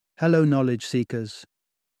Hello, knowledge seekers.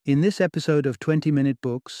 In this episode of 20-Minute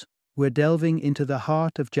Books, we're delving into the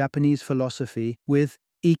heart of Japanese philosophy with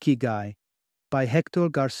Ikigai by Hector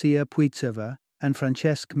Garcia Puigcerver and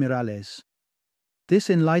Francesc Miralles. This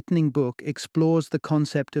enlightening book explores the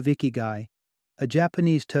concept of Ikigai, a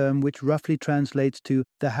Japanese term which roughly translates to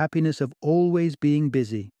the happiness of always being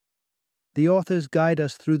busy. The authors guide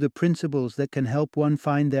us through the principles that can help one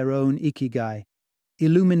find their own Ikigai,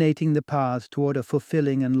 illuminating the path toward a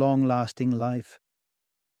fulfilling and long-lasting life.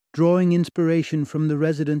 Drawing inspiration from the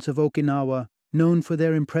residents of Okinawa, known for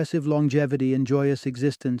their impressive longevity and joyous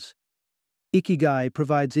existence, Ikigai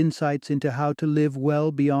provides insights into how to live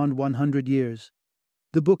well beyond 100 years.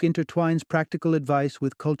 The book intertwines practical advice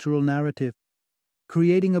with cultural narrative,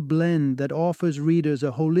 creating a blend that offers readers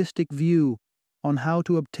a holistic view on how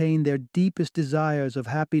to obtain their deepest desires of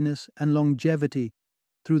happiness and longevity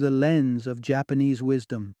through the lens of Japanese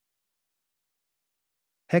wisdom.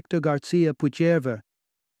 Hector Garcia Puigcerver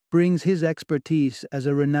brings his expertise as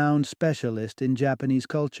a renowned specialist in Japanese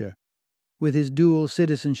culture, with his dual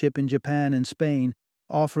citizenship in Japan and Spain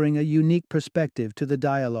offering a unique perspective to the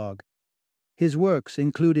dialogue. His works,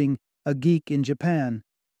 including A Geek in Japan,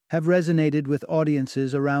 have resonated with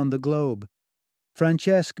audiences around the globe.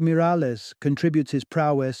 Francesc Miralles contributes his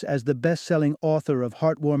prowess as the best-selling author of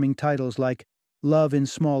heartwarming titles like Love in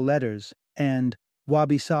Small Letters and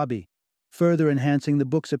Wabi Sabi, further enhancing the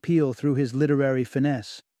book's appeal through his literary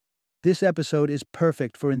finesse. This episode is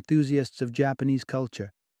perfect for enthusiasts of Japanese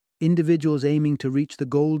culture, individuals aiming to reach the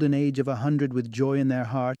golden age of 100 with joy in their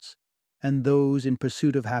hearts, and those in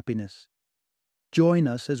pursuit of happiness. Join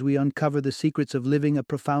us as we uncover the secrets of living a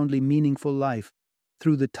profoundly meaningful life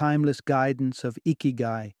through the timeless guidance of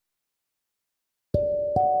Ikigai.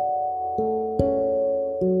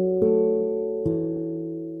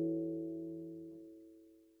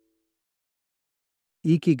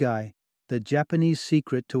 Ikigai, the Japanese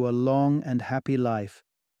secret to a long and happy life.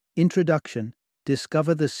 Introduction: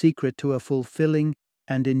 discover the secret to a fulfilling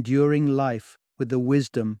and enduring life with the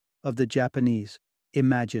wisdom of the Japanese.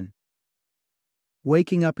 Imagine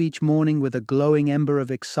waking up each morning with a glowing ember of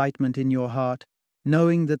excitement in your heart,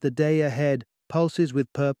 knowing that the day ahead pulses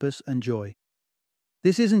with purpose and joy.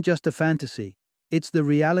 This isn't just a fantasy, it's the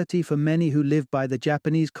reality for many who live by the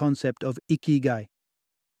Japanese concept of Ikigai.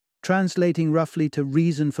 Translating roughly to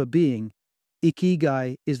reason for being,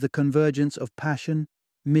 Ikigai is the convergence of passion,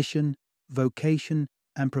 mission, vocation,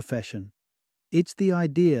 and profession. It's the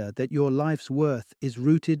idea that your life's worth is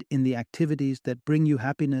rooted in the activities that bring you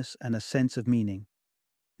happiness and a sense of meaning.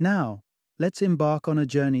 Now, let's embark on a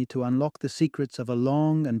journey to unlock the secrets of a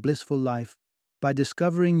long and blissful life by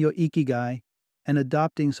discovering your Ikigai and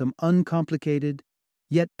adopting some uncomplicated,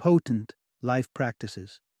 yet potent, life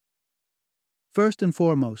practices. First and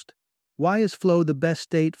foremost, why is flow the best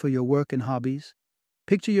state for your work and hobbies?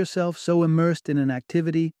 Picture yourself so immersed in an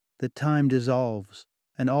activity that time dissolves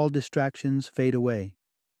and all distractions fade away.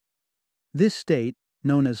 This state,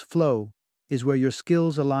 known as flow, is where your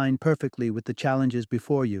skills align perfectly with the challenges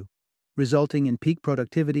before you, resulting in peak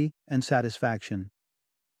productivity and satisfaction.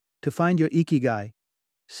 To find your Ikigai,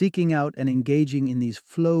 seeking out and engaging in these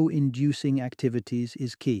flow-inducing activities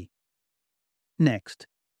is key. Next,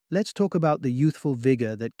 let's talk about the youthful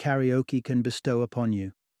vigor that karaoke can bestow upon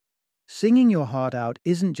you. Singing your heart out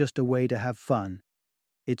isn't just a way to have fun.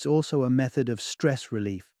 It's also a method of stress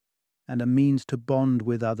relief and a means to bond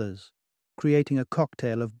with others, creating a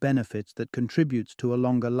cocktail of benefits that contributes to a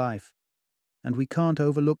longer life. And we can't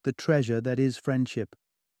overlook the treasure that is friendship.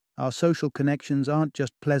 Our social connections aren't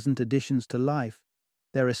just pleasant additions to life,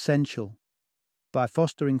 they're essential. By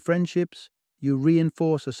fostering friendships, you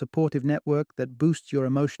reinforce a supportive network that boosts your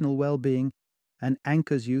emotional well-being and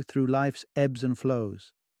anchors you through life's ebbs and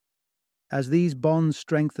flows. As these bonds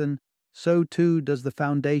strengthen, so too does the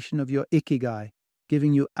foundation of your Ikigai,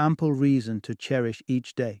 giving you ample reason to cherish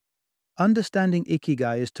each day. Understanding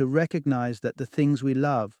Ikigai is to recognize that the things we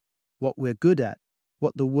love, what we're good at,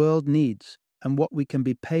 what the world needs, and what we can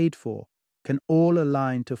be paid for, can all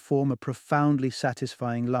align to form a profoundly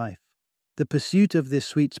satisfying life. The pursuit of this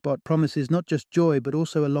sweet spot promises not just joy but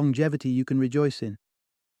also a longevity you can rejoice in.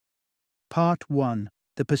 Part 1.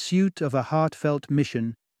 The pursuit of a heartfelt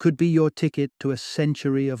mission could be your ticket to a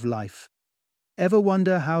century of life. Ever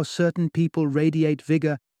wonder how certain people radiate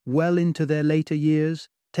vigor well into their later years?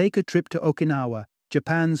 Take a trip to Okinawa,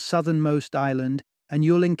 Japan's southernmost island, and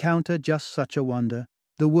you'll encounter just such a wonder,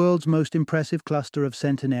 the world's most impressive cluster of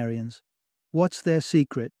centenarians. What's their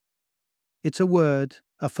secret? It's a word,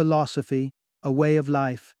 a philosophy, a way of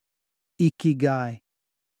life: Ikigai.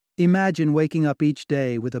 Imagine waking up each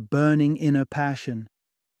day with a burning inner passion,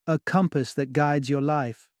 a compass that guides your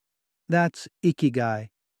life. That's Ikigai,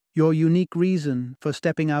 your unique reason for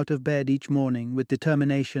stepping out of bed each morning with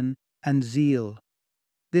determination and zeal.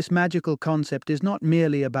 This magical concept is not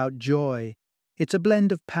merely about joy, it's a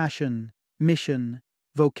blend of passion, mission,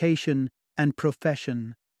 vocation, and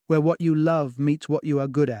profession, where what you love meets what you are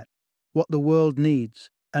good at, what the world needs,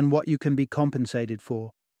 and what you can be compensated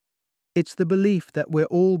for. It's the belief that we're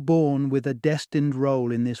all born with a destined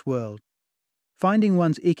role in this world. Finding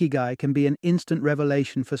one's ikigai can be an instant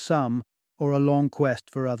revelation for some or a long quest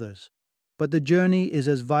for others. But the journey is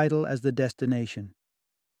as vital as the destination.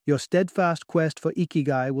 Your steadfast quest for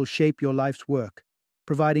ikigai will shape your life's work,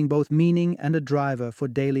 providing both meaning and a driver for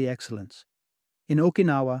daily excellence. In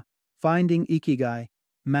Okinawa, finding ikigai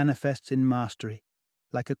manifests in mastery,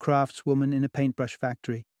 like a craftswoman in a paintbrush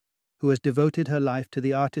factory, who has devoted her life to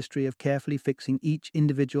the artistry of carefully fixing each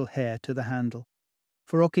individual hair to the handle.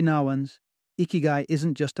 For Okinawans, ikigai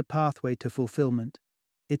isn't just a pathway to fulfillment,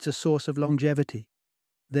 it's a source of longevity.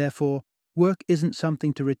 Therefore, work isn't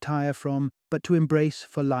something to retire from, but to embrace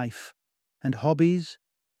for life. And hobbies?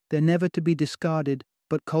 They're never to be discarded,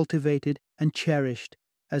 but cultivated and cherished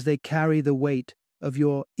as they carry the weight of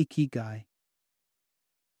your ikigai.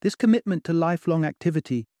 This commitment to lifelong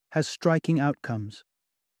activity has striking outcomes.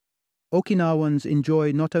 Okinawans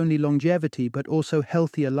enjoy not only longevity but also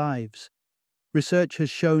healthier lives. Research has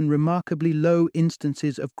shown remarkably low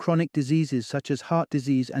instances of chronic diseases such as heart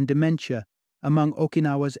disease and dementia among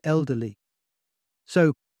Okinawa's elderly.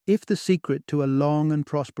 So, if the secret to a long and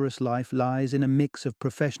prosperous life lies in a mix of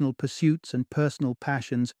professional pursuits and personal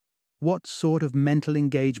passions, what sort of mental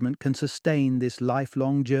engagement can sustain this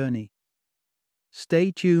lifelong journey?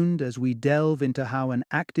 Stay tuned as we delve into how an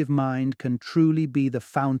active mind can truly be the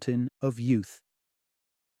fountain of youth.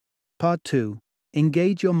 Part 2.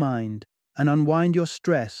 Engage your mind and unwind your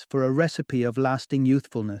stress for a recipe of lasting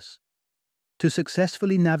youthfulness. To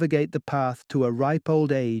successfully navigate the path to a ripe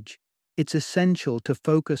old age, it's essential to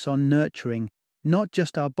focus on nurturing not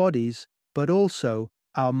just our bodies, but also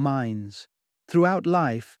our minds. Throughout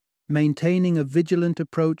life, maintaining a vigilant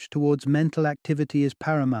approach towards mental activity is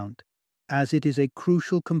paramount, as it is a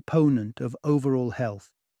crucial component of overall health.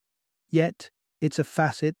 Yet, it's a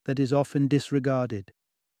facet that is often disregarded.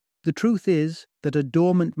 The truth is that a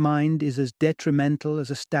dormant mind is as detrimental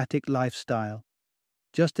as a static lifestyle.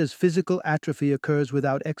 Just as physical atrophy occurs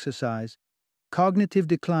without exercise, cognitive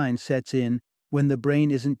decline sets in when the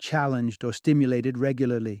brain isn't challenged or stimulated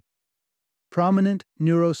regularly. Prominent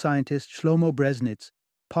neuroscientist Shlomo Brezhnitz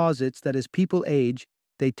posits that as people age,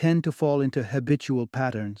 they tend to fall into habitual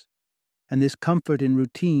patterns, and this comfort in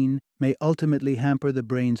routine may ultimately hamper the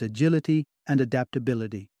brain's agility and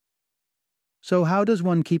adaptability. So how does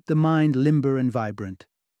one keep the mind limber and vibrant?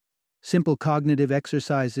 Simple cognitive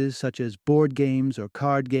exercises such as board games or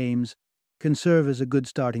card games can serve as a good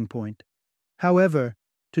starting point. However,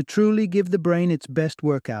 to truly give the brain its best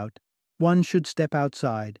workout, one should step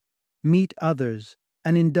outside, meet others,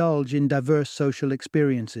 and indulge in diverse social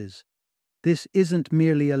experiences. This isn't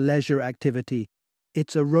merely a leisure activity,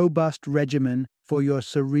 it's a robust regimen for your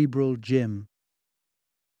cerebral gym.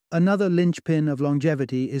 Another linchpin of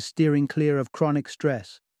longevity is steering clear of chronic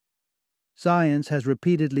stress. Science has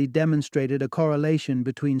repeatedly demonstrated a correlation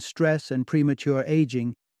between stress and premature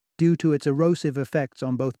aging due to its erosive effects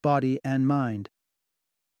on both body and mind.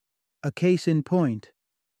 A case in point,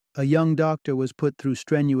 a young doctor was put through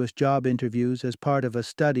strenuous job interviews as part of a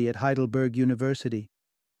study at Heidelberg University.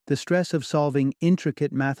 The stress of solving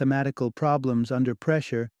intricate mathematical problems under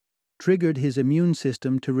pressure triggered his immune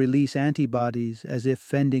system to release antibodies as if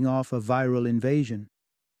fending off a viral invasion.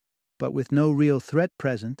 But with no real threat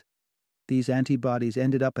present, these antibodies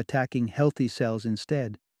ended up attacking healthy cells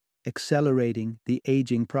instead, accelerating the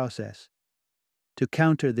aging process. To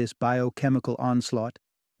counter this biochemical onslaught,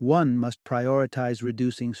 one must prioritize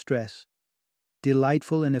reducing stress.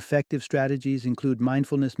 Delightful and effective strategies include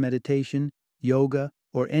mindfulness meditation, yoga,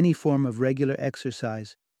 or any form of regular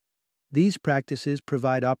exercise. These practices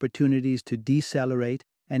provide opportunities to decelerate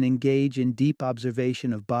and engage in deep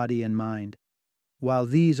observation of body and mind. While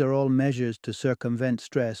these are all measures to circumvent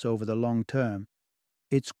stress over the long term,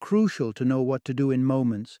 it's crucial to know what to do in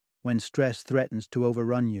moments when stress threatens to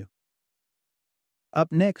overrun you.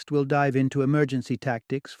 Up next, we'll dive into emergency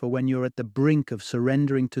tactics for when you're at the brink of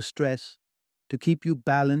surrendering to stress to keep you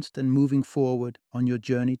balanced and moving forward on your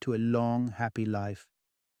journey to a long, happy life.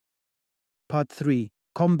 Part 3.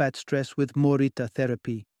 Combat stress with Morita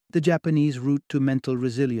therapy, the Japanese route to mental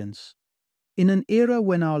resilience. In an era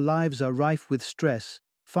when our lives are rife with stress,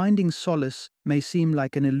 finding solace may seem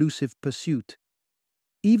like an elusive pursuit.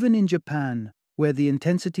 Even in Japan, where the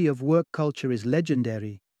intensity of work culture is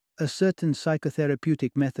legendary, A certain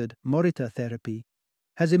psychotherapeutic method, Morita therapy,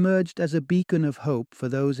 has emerged as a beacon of hope for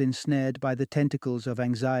those ensnared by the tentacles of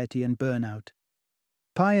anxiety and burnout.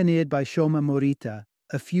 Pioneered by Shoma Morita,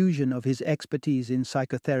 a fusion of his expertise in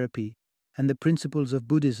psychotherapy and the principles of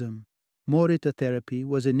Buddhism, Morita therapy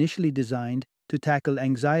was initially designed to tackle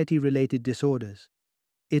anxiety-related disorders.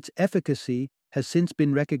 Its efficacy has since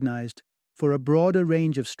been recognized for a broader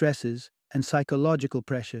range of stresses and psychological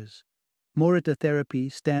pressures. Morita therapy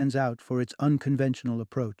stands out for its unconventional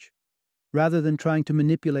approach. Rather than trying to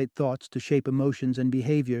manipulate thoughts to shape emotions and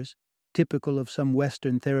behaviors, typical of some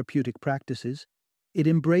Western therapeutic practices, it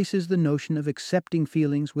embraces the notion of accepting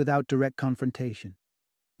feelings without direct confrontation.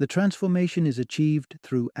 The transformation is achieved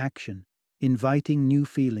through action, inviting new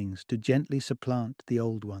feelings to gently supplant the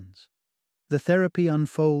old ones. The therapy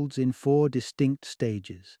unfolds in 4 distinct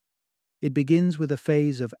stages. It begins with a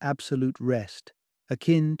phase of absolute rest,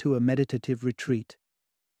 akin to a meditative retreat.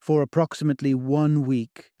 For approximately 1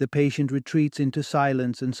 week, the patient retreats into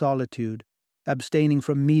silence and solitude, abstaining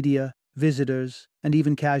from media, visitors, and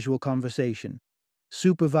even casual conversation.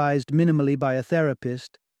 Supervised minimally by a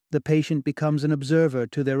therapist, the patient becomes an observer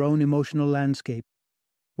to their own emotional landscape,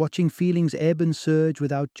 watching feelings ebb and surge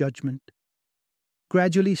without judgment.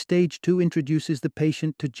 Gradually, stage 2 introduces the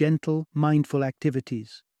patient to gentle, mindful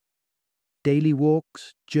activities. Daily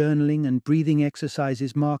walks, journaling, and breathing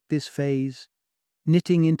exercises mark this phase,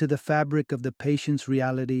 knitting into the fabric of the patient's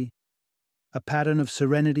reality a pattern of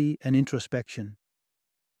serenity and introspection.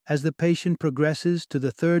 As the patient progresses to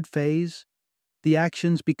the 3rd phase, the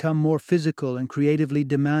actions become more physical and creatively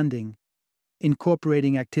demanding,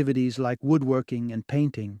 incorporating activities like woodworking and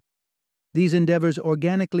painting. These endeavors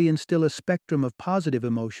organically instill a spectrum of positive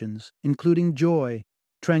emotions, including joy,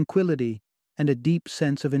 tranquility, and a deep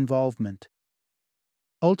sense of involvement.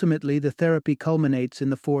 Ultimately, the therapy culminates in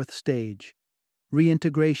the 4th stage,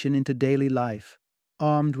 reintegration into daily life,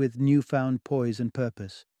 armed with newfound poise and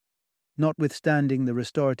purpose. Notwithstanding the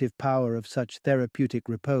restorative power of such therapeutic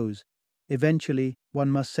repose, eventually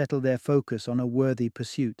one must settle their focus on a worthy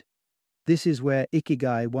pursuit. This is where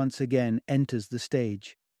Ikigai once again enters the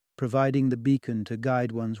stage, providing the beacon to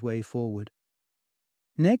guide one's way forward.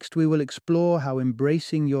 Next, we will explore how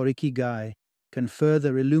embracing your Ikigai can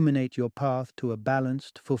further illuminate your path to a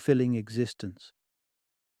balanced, fulfilling existence.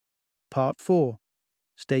 Part 4.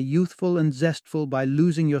 Stay youthful and zestful by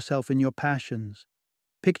losing yourself in your passions.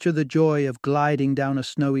 Picture the joy of gliding down a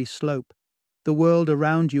snowy slope, the world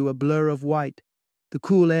around you a blur of white, the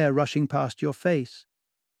cool air rushing past your face.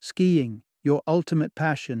 Skiing, your ultimate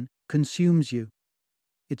passion, consumes you.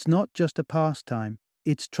 It's not just a pastime,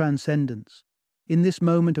 it's transcendence. In this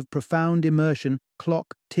moment of profound immersion,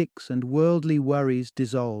 clock ticks and worldly worries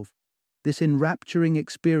dissolve. This enrapturing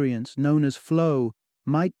experience, known as flow,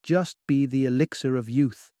 might just be the elixir of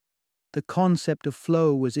youth. The concept of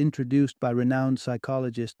flow was introduced by renowned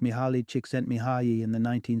psychologist Mihaly Csikszentmihalyi in the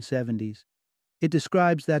 1970s. It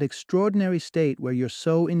describes that extraordinary state where you're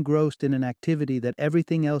so engrossed in an activity that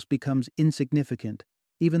everything else becomes insignificant,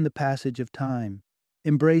 even the passage of time.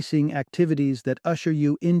 Embracing activities that usher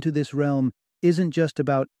you into this realm isn't just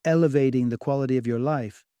about elevating the quality of your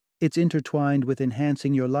life, it's intertwined with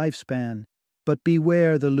enhancing your lifespan. But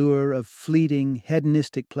beware the lure of fleeting,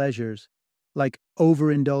 hedonistic pleasures, like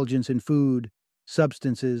overindulgence in food,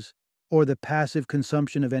 substances, or the passive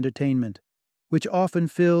consumption of entertainment, which often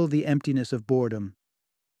fill the emptiness of boredom.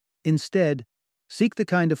 Instead, seek the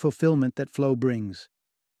kind of fulfillment that flow brings.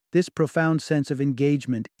 This profound sense of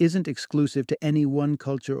engagement isn't exclusive to any one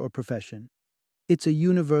culture or profession. It's a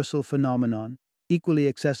universal phenomenon, equally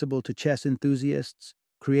accessible to chess enthusiasts,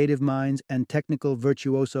 creative minds, and technical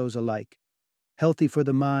virtuosos alike. Healthy for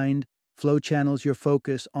the mind, flow channels your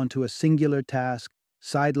focus onto a singular task,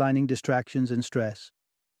 sidelining distractions and stress.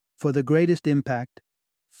 For the greatest impact,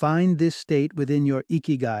 find this state within your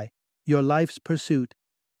Ikigai, your life's pursuit.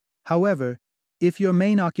 However, if your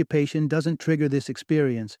main occupation doesn't trigger this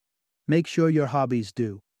experience, make sure your hobbies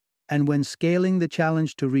do. And when scaling the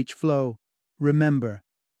challenge to reach flow, remember,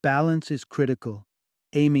 balance is critical.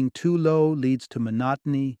 Aiming too low leads to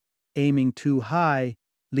monotony, aiming too high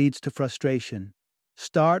leads to frustration.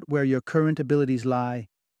 Start where your current abilities lie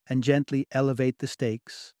and gently elevate the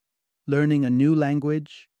stakes. Learning a new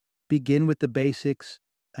language, begin with the basics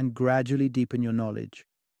and gradually deepen your knowledge.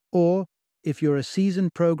 Or, if you're a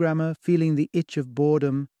seasoned programmer feeling the itch of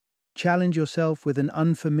boredom, challenge yourself with an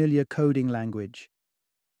unfamiliar coding language.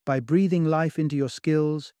 By breathing life into your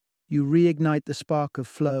skills, you reignite the spark of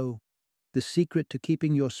flow, the secret to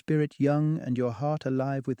keeping your spirit young and your heart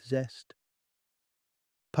alive with zest.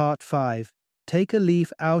 Part 5. Take a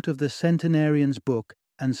leaf out of the centenarian's book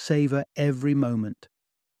and savor every moment.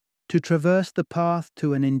 To traverse the path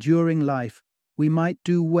to an enduring life, we might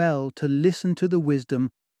do well to listen to the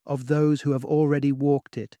wisdom of those who have already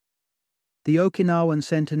walked it. The Okinawan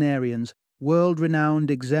centenarians, world-renowned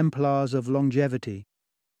exemplars of longevity,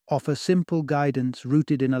 offer simple guidance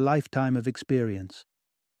rooted in a lifetime of experience.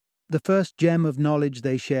 The first gem of knowledge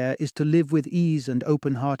they share is to live with ease and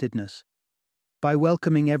open-heartedness. By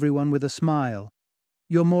welcoming everyone with a smile,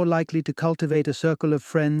 you're more likely to cultivate a circle of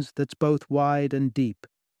friends that's both wide and deep.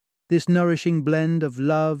 This nourishing blend of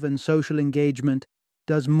love and social engagement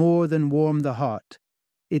does more than warm the heart.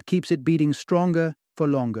 It keeps it beating stronger for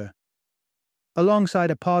longer. Alongside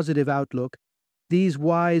a positive outlook, these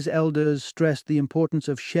wise elders stress the importance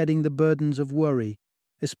of shedding the burdens of worry,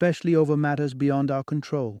 especially over matters beyond our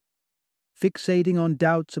control. Fixating on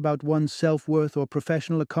doubts about one's self-worth or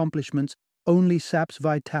professional accomplishments only saps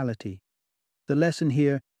vitality. The lesson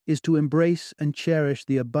here is to embrace and cherish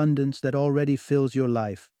the abundance that already fills your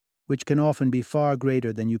life, which can often be far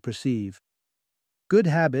greater than you perceive. Good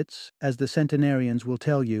habits, as the centenarians will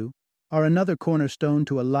tell you, are another cornerstone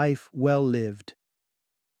to a life well lived.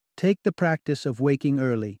 Take the practice of waking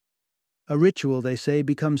early. A ritual, they say,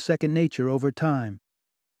 becomes second nature over time.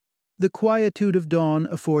 The quietude of dawn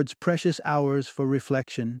affords precious hours for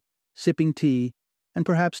reflection, sipping tea, and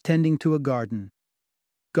perhaps tending to a garden.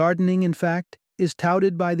 Gardening, in fact, is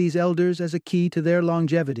touted by these elders as a key to their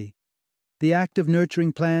longevity. The act of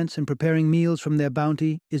nurturing plants and preparing meals from their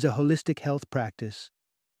bounty is a holistic health practice,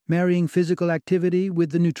 marrying physical activity with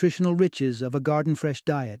the nutritional riches of a garden-fresh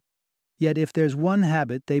diet. Yet if there's one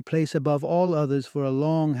habit they place above all others for a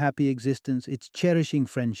long, happy existence, it's cherishing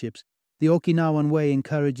friendships. The Okinawan way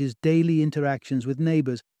encourages daily interactions with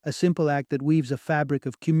neighbors, a simple act that weaves a fabric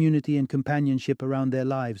of community and companionship around their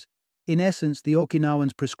lives. In essence, the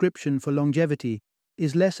Okinawan's prescription for longevity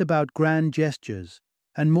is less about grand gestures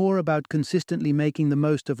and more about consistently making the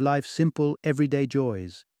most of life's simple, everyday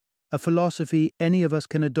joys, a philosophy any of us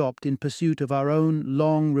can adopt in pursuit of our own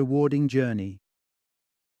long, rewarding journey.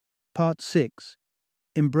 Part 6.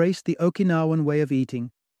 Embrace the Okinawan way of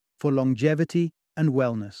eating for longevity and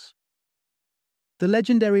wellness. The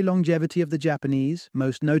legendary longevity of the Japanese,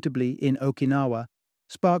 most notably in Okinawa,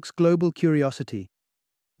 sparks global curiosity.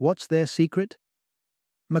 What's their secret?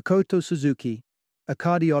 Makoto Suzuki, a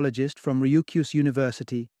cardiologist from Ryukyus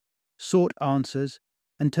University, sought answers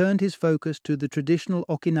and turned his focus to the traditional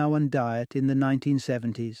Okinawan diet in the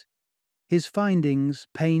 1970s. His findings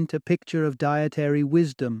paint a picture of dietary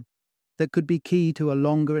wisdom that could be key to a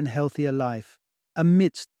longer and healthier life.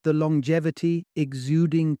 Amidst the longevity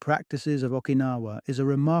exuding practices of Okinawa is a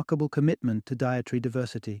remarkable commitment to dietary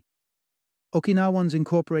diversity. Okinawans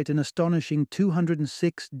incorporate an astonishing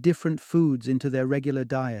 206 different foods into their regular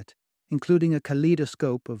diet, including a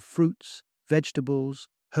kaleidoscope of fruits, vegetables,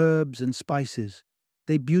 herbs, and spices.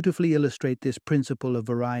 They beautifully illustrate this principle of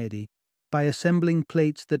variety by assembling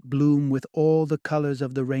plates that bloom with all the colors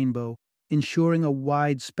of the rainbow, ensuring a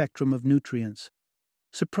wide spectrum of nutrients.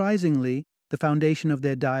 Surprisingly, the foundation of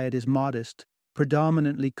their diet is modest,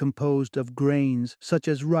 predominantly composed of grains such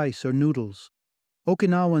as rice or noodles.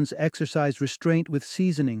 Okinawans exercise restraint with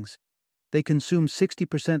seasonings. They consume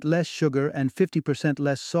 60% less sugar and 50%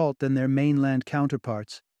 less salt than their mainland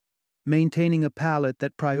counterparts, maintaining a palate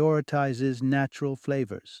that prioritizes natural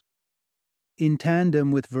flavors. In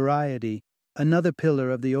tandem with variety, another pillar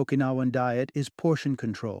of the Okinawan diet is portion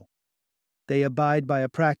control. They abide by a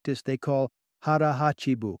practice they call hara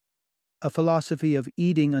hachibu, a philosophy of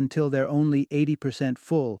eating until they're only 80%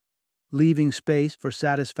 full, leaving space for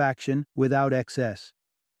satisfaction without excess.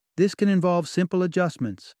 This can involve simple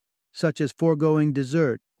adjustments, such as foregoing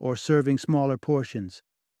dessert or serving smaller portions.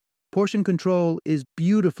 Portion control is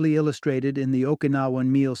beautifully illustrated in the Okinawan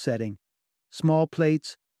meal setting. Small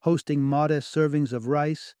plates hosting modest servings of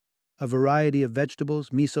rice, a variety of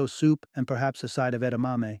vegetables, miso soup, and perhaps a side of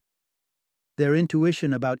edamame. Their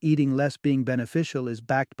intuition about eating less being beneficial is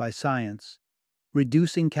backed by science.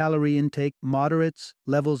 Reducing calorie intake moderates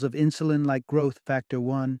levels of insulin like growth factor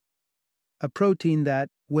 1, a protein that,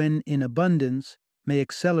 when in abundance, may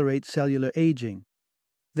accelerate cellular aging.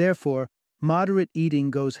 Therefore, moderate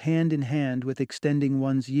eating goes hand in hand with extending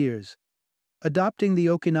one's years. Adopting the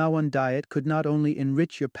Okinawan diet could not only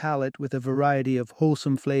enrich your palate with a variety of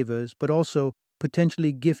wholesome flavors, but also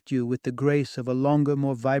potentially gift you with the grace of a longer,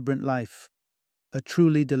 more vibrant life. A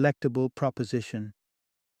truly delectable proposition.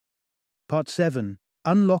 Part 7.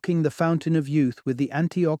 Unlocking the fountain of youth with the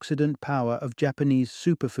antioxidant power of Japanese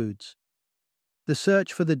superfoods. The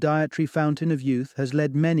search for the dietary fountain of youth has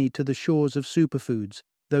led many to the shores of superfoods,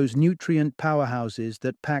 those nutrient powerhouses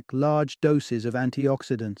that pack large doses of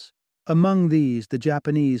antioxidants. Among these, the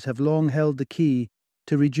Japanese have long held the key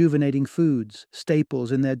to rejuvenating foods,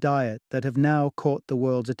 staples in their diet that have now caught the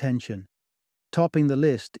world's attention. Topping the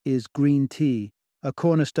list is green tea, a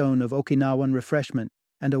cornerstone of Okinawan refreshment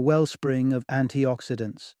and a wellspring of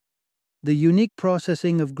antioxidants. The unique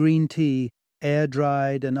processing of green tea,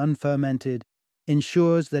 air-dried and unfermented,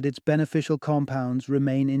 ensures that its beneficial compounds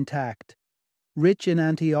remain intact. Rich in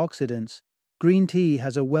antioxidants, green tea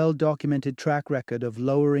has a well-documented track record of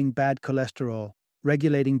lowering bad cholesterol,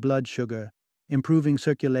 regulating blood sugar, improving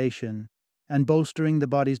circulation, and bolstering the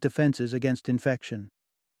body's defenses against infection.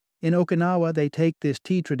 In Okinawa, they take this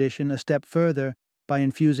tea tradition a step further by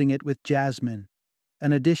infusing it with jasmine,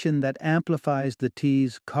 an addition that amplifies the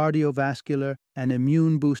tea's cardiovascular and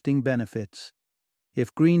immune-boosting benefits.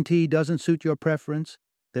 If green tea doesn't suit your preference,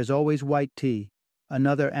 there's always white tea,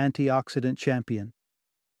 another antioxidant champion.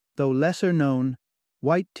 Though lesser known,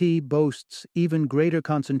 white tea boasts even greater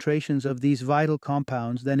concentrations of these vital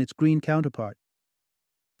compounds than its green counterpart.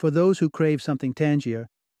 For those who crave something tangier,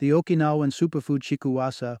 the Okinawan superfood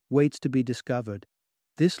shikuwasa waits to be discovered.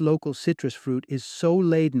 This local citrus fruit is so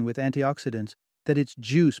laden with antioxidants that its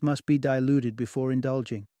juice must be diluted before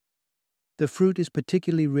indulging. The fruit is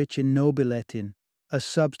particularly rich in nobiletin, a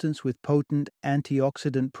substance with potent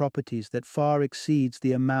antioxidant properties that far exceeds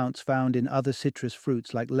the amounts found in other citrus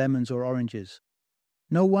fruits like lemons or oranges.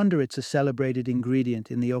 No wonder it's a celebrated ingredient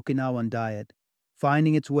in the Okinawan diet,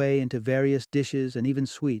 finding its way into various dishes and even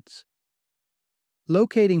sweets.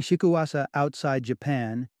 Locating shikuwasa outside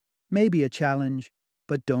Japan may be a challenge,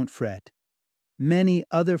 but don't fret. Many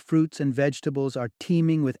other fruits and vegetables are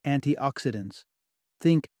teeming with antioxidants.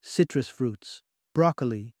 Think citrus fruits,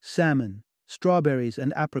 broccoli, salmon, strawberries,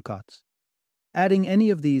 and apricots. Adding any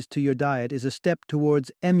of these to your diet is a step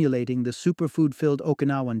towards emulating the superfood-filled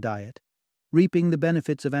Okinawan diet, reaping the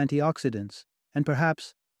benefits of antioxidants, and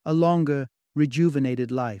perhaps a longer,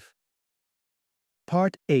 rejuvenated life.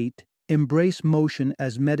 Part 8. Embrace motion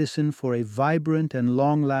as medicine for a vibrant and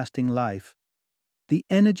long-lasting life. The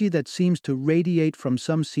energy that seems to radiate from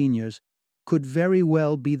some seniors could very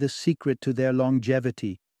well be the secret to their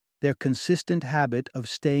longevity, their consistent habit of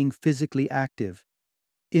staying physically active.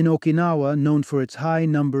 In Okinawa, known for its high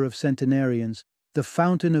number of centenarians, the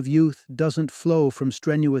fountain of youth doesn't flow from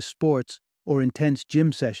strenuous sports or intense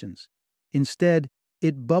gym sessions. Instead,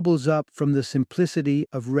 it bubbles up from the simplicity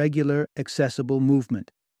of regular, accessible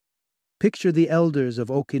movement. Picture the elders of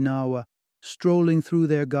Okinawa strolling through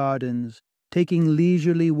their gardens, taking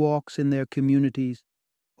leisurely walks in their communities,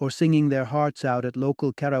 or singing their hearts out at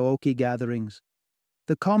local karaoke gatherings.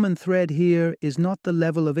 The common thread here is not the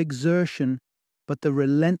level of exertion, but the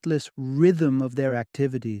relentless rhythm of their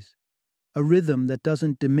activities, a rhythm that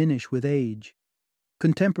doesn't diminish with age.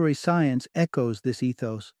 Contemporary science echoes this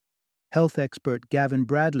ethos. Health expert Gavin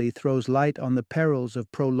Bradley throws light on the perils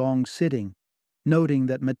of prolonged sitting, noting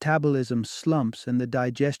that metabolism slumps and the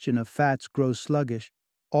digestion of fats grows sluggish,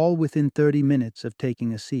 all within 30 minutes of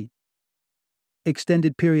taking a seat.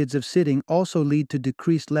 Extended periods of sitting also lead to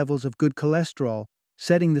decreased levels of good cholesterol,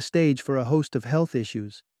 setting the stage for a host of health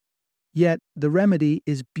issues. Yet, the remedy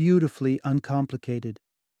is beautifully uncomplicated.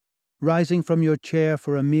 Rising from your chair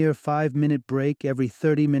for a mere 5-minute break every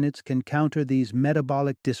 30 minutes can counter these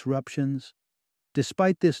metabolic disruptions.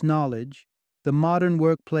 Despite this knowledge, the modern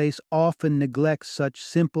workplace often neglects such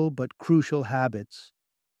simple but crucial habits.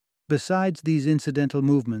 Besides these incidental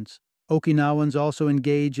movements, Okinawans also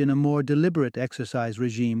engage in a more deliberate exercise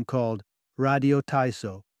regime called Radio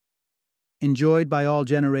Taiso. Enjoyed by all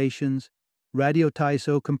generations, Radio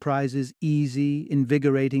Taiso comprises easy,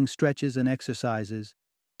 invigorating stretches and exercises,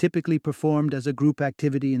 typically performed as a group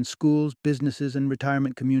activity in schools, businesses, and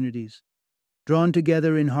retirement communities. Drawn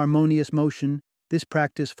together in harmonious motion, this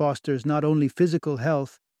practice fosters not only physical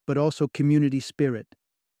health, but also community spirit.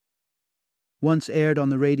 Once aired on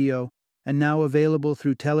the radio, and now available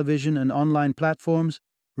through television and online platforms,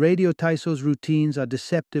 Radio Taiso's routines are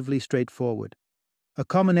deceptively straightforward. A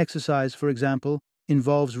common exercise, for example,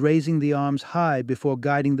 involves raising the arms high before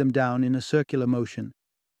guiding them down in a circular motion,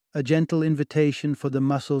 a gentle invitation for the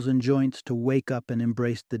muscles and joints to wake up and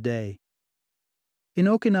embrace the day. In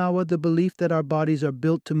Okinawa, the belief that our bodies are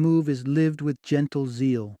built to move is lived with gentle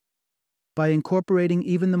zeal. By incorporating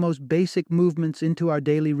even the most basic movements into our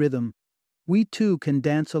daily rhythm, we too can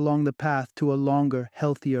dance along the path to a longer,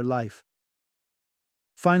 healthier life.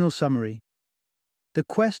 Final summary. The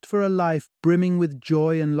quest for a life brimming with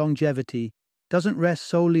joy and longevity doesn't rest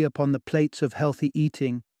solely upon the plates of healthy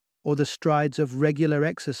eating or the strides of regular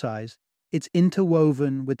exercise. It's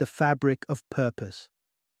interwoven with the fabric of purpose.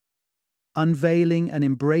 Unveiling and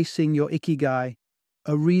embracing your Ikigai,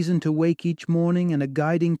 a reason to wake each morning and a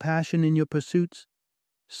guiding passion in your pursuits,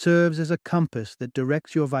 serves as a compass that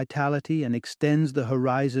directs your vitality and extends the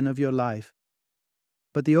horizon of your life.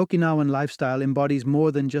 But the Okinawan lifestyle embodies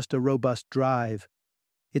more than just a robust drive.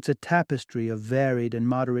 It's a tapestry of varied and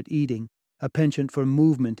moderate eating, a penchant for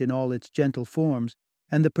movement in all its gentle forms,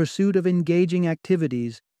 and the pursuit of engaging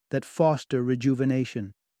activities that foster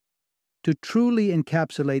rejuvenation. To truly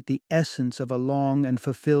encapsulate the essence of a long and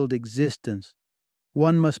fulfilled existence,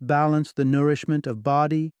 one must balance the nourishment of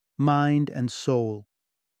body, mind, and soul,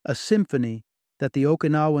 a symphony that the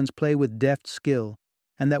Okinawans play with deft skill,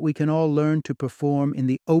 and that we can all learn to perform in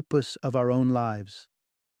the opus of our own lives.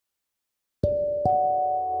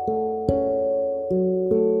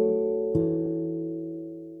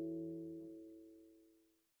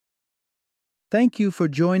 Thank you for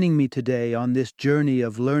joining me today on this journey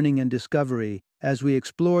of learning and discovery as we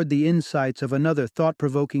explored the insights of another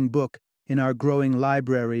thought-provoking book in our growing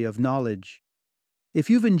library of knowledge. If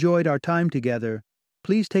you've enjoyed our time together,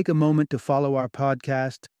 please take a moment to follow our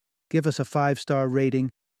podcast, give us a 5-star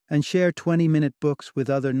rating, and share 20-minute books with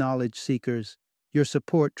other knowledge seekers. Your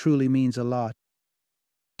support truly means a lot.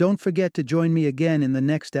 Don't forget to join me again in the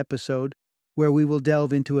next episode, where we will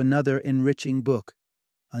delve into another enriching book.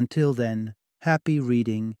 Until then, happy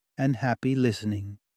reading and happy listening.